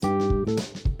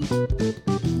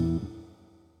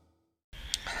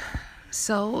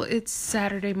So it's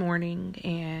Saturday morning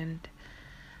and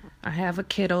I have a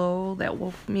kiddo that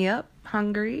woke me up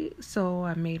hungry. So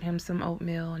I made him some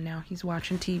oatmeal and now he's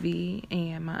watching TV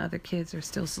and my other kids are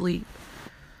still asleep.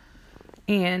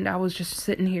 And I was just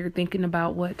sitting here thinking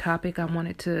about what topic I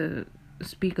wanted to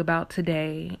speak about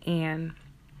today. And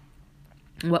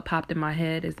what popped in my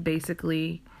head is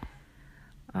basically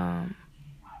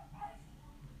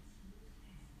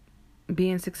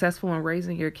being successful in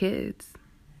raising your kids.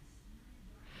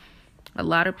 A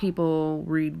lot of people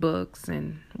read books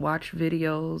and watch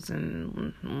videos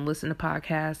and listen to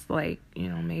podcasts like,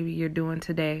 maybe you're doing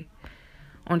today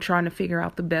on trying to figure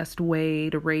out the best way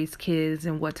to raise kids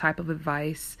and what type of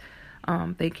advice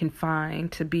they can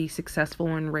find to be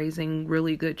successful in raising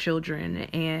really good children.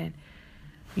 And,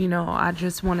 I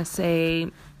just want to say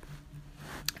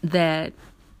that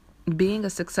being a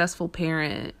successful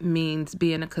parent means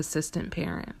being a consistent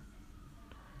parent.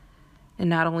 And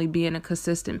not only being a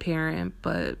consistent parent,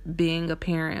 but being a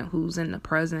parent who's in the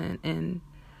present and,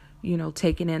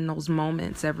 taking in those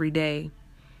moments every day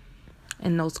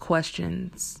and those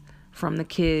questions from the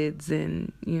kids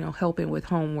and, helping with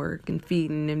homework and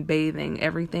feeding and bathing,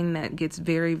 everything that gets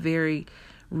very, very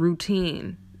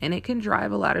routine. And it can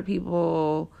drive a lot of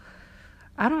people,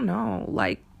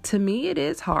 to me it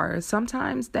is hard.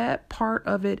 Sometimes that part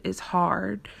of it is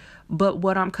hard. But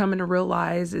what I'm coming to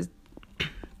realize is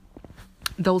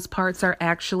those parts are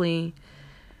actually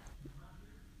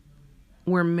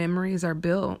where memories are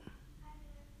built.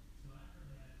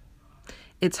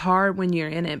 It's hard when you're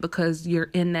in it because you're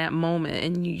in that moment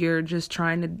and you're just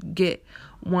trying to get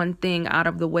one thing out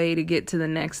of the way to get to the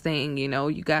next thing.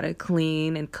 You got to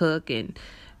clean and cook and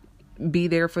be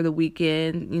there for the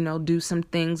weekend, do some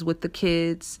things with the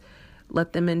kids,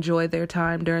 let them enjoy their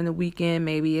time during the weekend.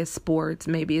 Maybe it's sports,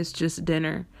 maybe it's just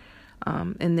dinner,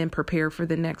 and then prepare for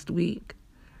the next week.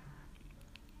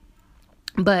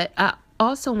 But I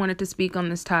also wanted to speak on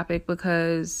this topic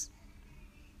because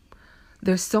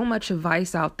there's so much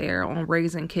advice out there on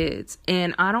raising kids.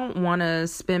 And I don't want to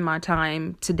spend my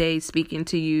time today speaking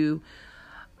to you,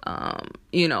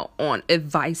 on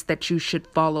advice that you should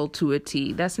follow to a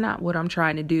T. That's not what I'm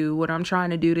trying to do. What I'm trying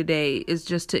to do today is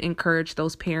just to encourage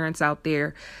those parents out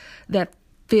there that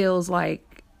feels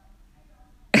like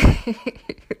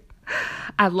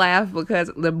I laugh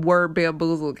because the word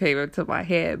bamboozle came into my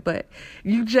head, but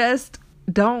you just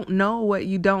don't know what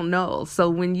you don't know. So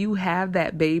when you have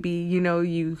that baby,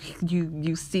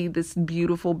 you see this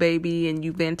beautiful baby and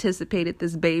you've anticipated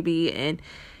this baby, and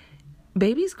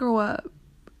babies grow up.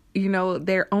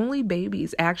 They're only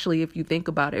babies, actually, if you think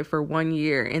about it, for 1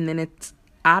 year. And then it's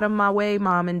out of my way,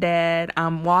 mom and dad.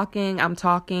 I'm walking, I'm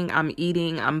talking, I'm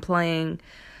eating, I'm playing.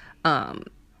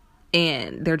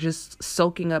 And they're just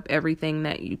soaking up everything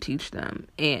that you teach them.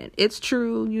 And it's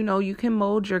true, you can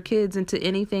mold your kids into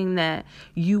anything that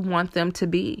you want them to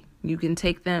be. You can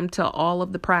take them to all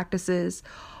of the practices,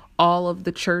 all of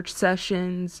the church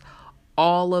sessions,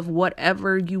 all of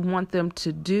whatever you want them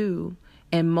to do,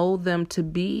 and mold them to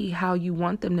be how you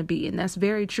want them to be. And that's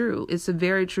very true. It's a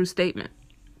very true statement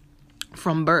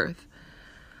from birth.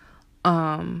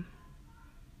 I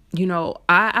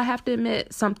have to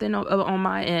admit something on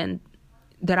my end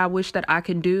that I wish that I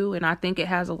can do. And I think it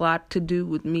has a lot to do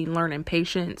with me learning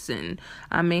patience. And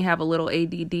I may have a little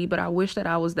ADD, but I wish that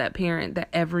I was that parent that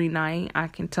every night I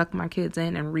can tuck my kids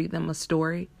in and read them a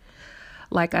story.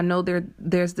 Like, I know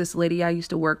there's this lady I used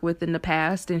to work with in the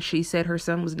past, and she said her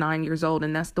son was 9 years old.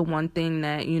 And that's the one thing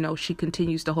that, she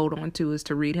continues to hold on to, is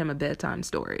to read him a bedtime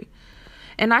story.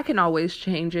 And I can always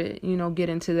change it, get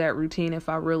into that routine if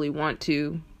I really want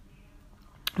to.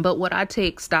 But what I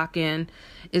take stock in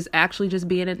is actually just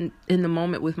being in the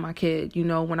moment with my kid.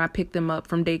 When I pick them up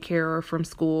from daycare or from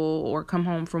school or come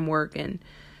home from work, and,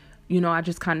 I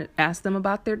just kind of ask them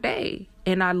about their day.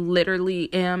 And I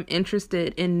literally am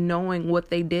interested in knowing what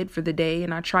they did for the day.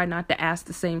 And I try not to ask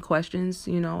the same questions.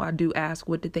 I do ask,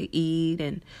 what did they eat?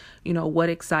 And, what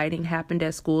exciting happened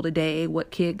at school today?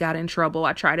 What kid got in trouble?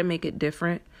 I try to make it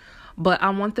different. But I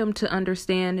want them to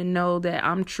understand and know that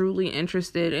I'm truly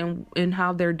interested in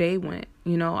how their day went.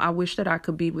 I wish that I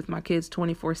could be with my kids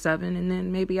 24/7, and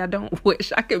then maybe I don't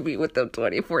wish I could be with them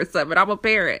 24/7. I'm a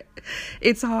parent.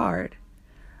 It's hard.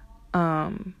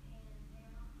 But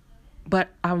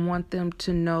I want them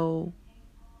to know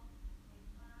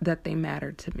that they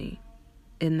matter to me,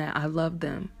 and that I love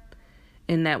them,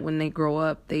 and that when they grow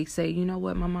up, they say, you know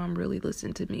what, my mom really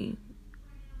listened to me.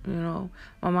 My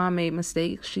mom made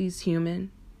mistakes. She's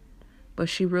human. But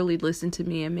she really listened to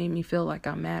me and made me feel like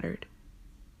I mattered.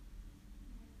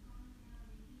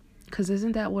 Because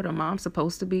isn't that what a mom's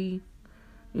supposed to be?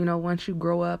 You know, once you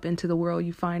grow up into the world,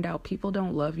 you find out people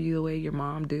don't love you the way your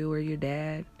mom do or your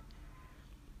dad.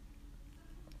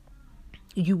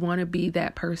 You want to be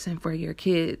that person for your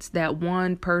kids, that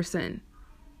one person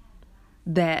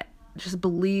that just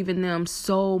believe in them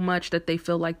so much that they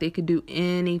feel like they could do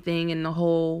anything in the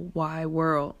whole wide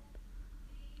world.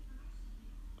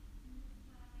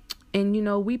 And, you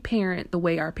know, we parent the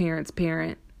way our parents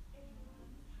parent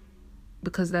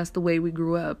because that's the way we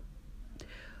grew up.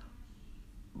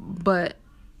 But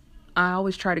I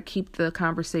always try to keep the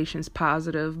conversations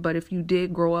positive. But if you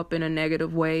did grow up in a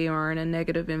negative way or in a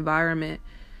negative environment,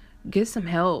 get some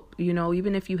help. You know,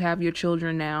 even if you have your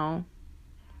children now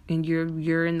and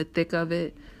you're in the thick of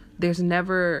it, there's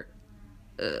never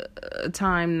a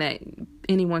time that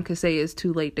anyone could say it's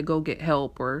too late to go get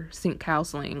help or seek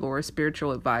counseling or a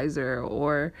spiritual advisor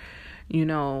or, you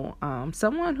know,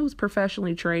 someone who's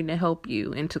professionally trained to help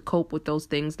you and to cope with those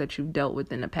things that you've dealt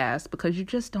with in the past, because you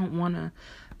just don't want to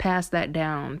pass that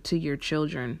down to your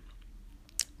children.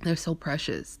 They're so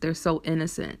precious. They're so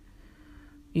innocent.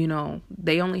 You know,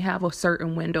 they only have a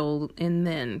certain window and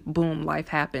then boom, life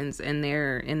happens and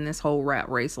they're in this whole rat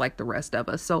race like the rest of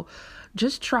us. So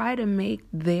just try to make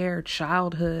their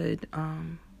childhood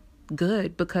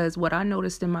good, because what I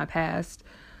noticed in my past,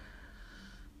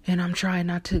 and I'm trying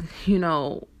not to, you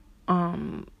know,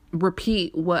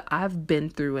 repeat what I've been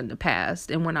through in the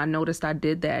past. And when I noticed I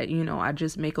did that, you know, I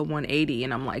just make a 180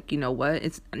 and I'm like, you know what?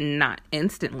 It's not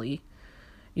instantly,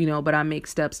 you know, but I make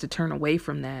steps to turn away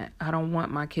from that. I don't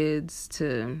want my kids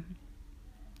to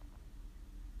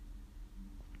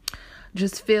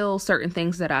just feel certain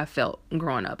things that I felt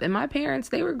growing up. And my parents,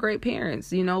 they were great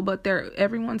parents, you know, but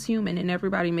everyone's human and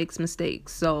everybody makes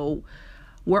mistakes. So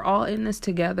we're all in this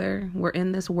together. We're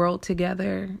in this world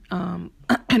together.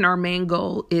 And our main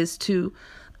goal is to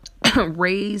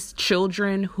raise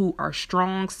children who are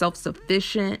strong,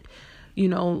 self-sufficient, you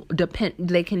know,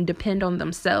 they can depend on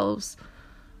themselves.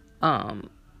 You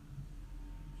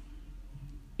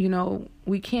know,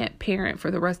 we can't parent for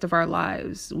the rest of our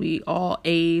lives. We all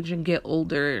age and get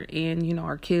older and, you know,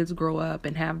 our kids grow up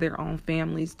and have their own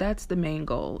families. That's the main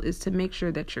goal, is to make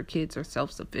sure that your kids are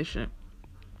self-sufficient.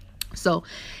 So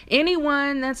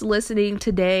anyone that's listening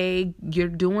today, you're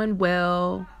doing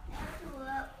well.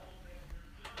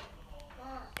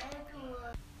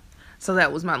 So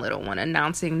that was my little one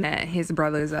announcing that his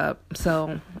brother's up. So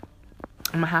I'm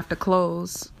going to have to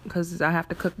close because I have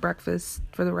to cook breakfast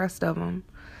for the rest of them.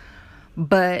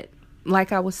 But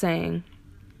like I was saying,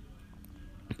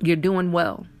 you're doing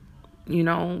well. You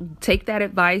know, take that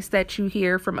advice that you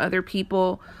hear from other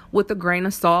people with a grain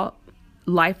of salt.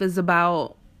 Life is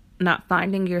about not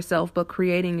finding yourself, but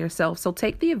creating yourself. So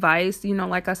take the advice, you know,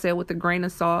 like I said, with a grain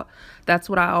of salt. That's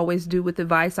what I always do with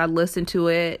advice. I listen to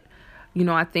it. You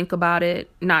know, I think about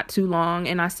it not too long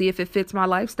and I see if it fits my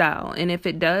lifestyle. And if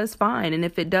it does, fine. And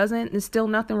if it doesn't, there's still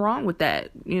nothing wrong with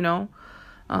that. You know,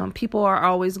 people are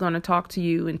always going to talk to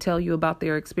you and tell you about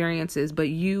their experiences, but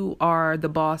you are the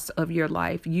boss of your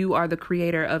life. You are the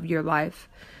creator of your life.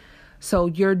 So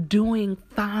you're doing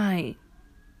fine.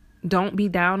 Don't be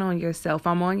down on yourself.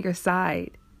 I'm on your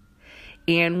side.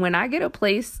 And when I get a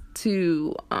place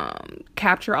to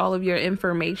capture all of your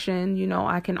information, you know,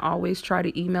 I can always try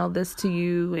to email this to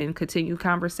you and continue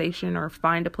conversation or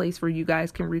find a place where you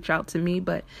guys can reach out to me.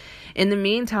 But in the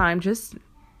meantime, just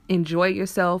enjoy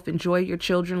yourself, enjoy your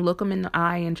children, look them in the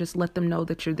eye and just let them know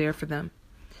that you're there for them.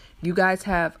 You guys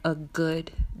have a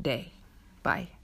good day. Bye.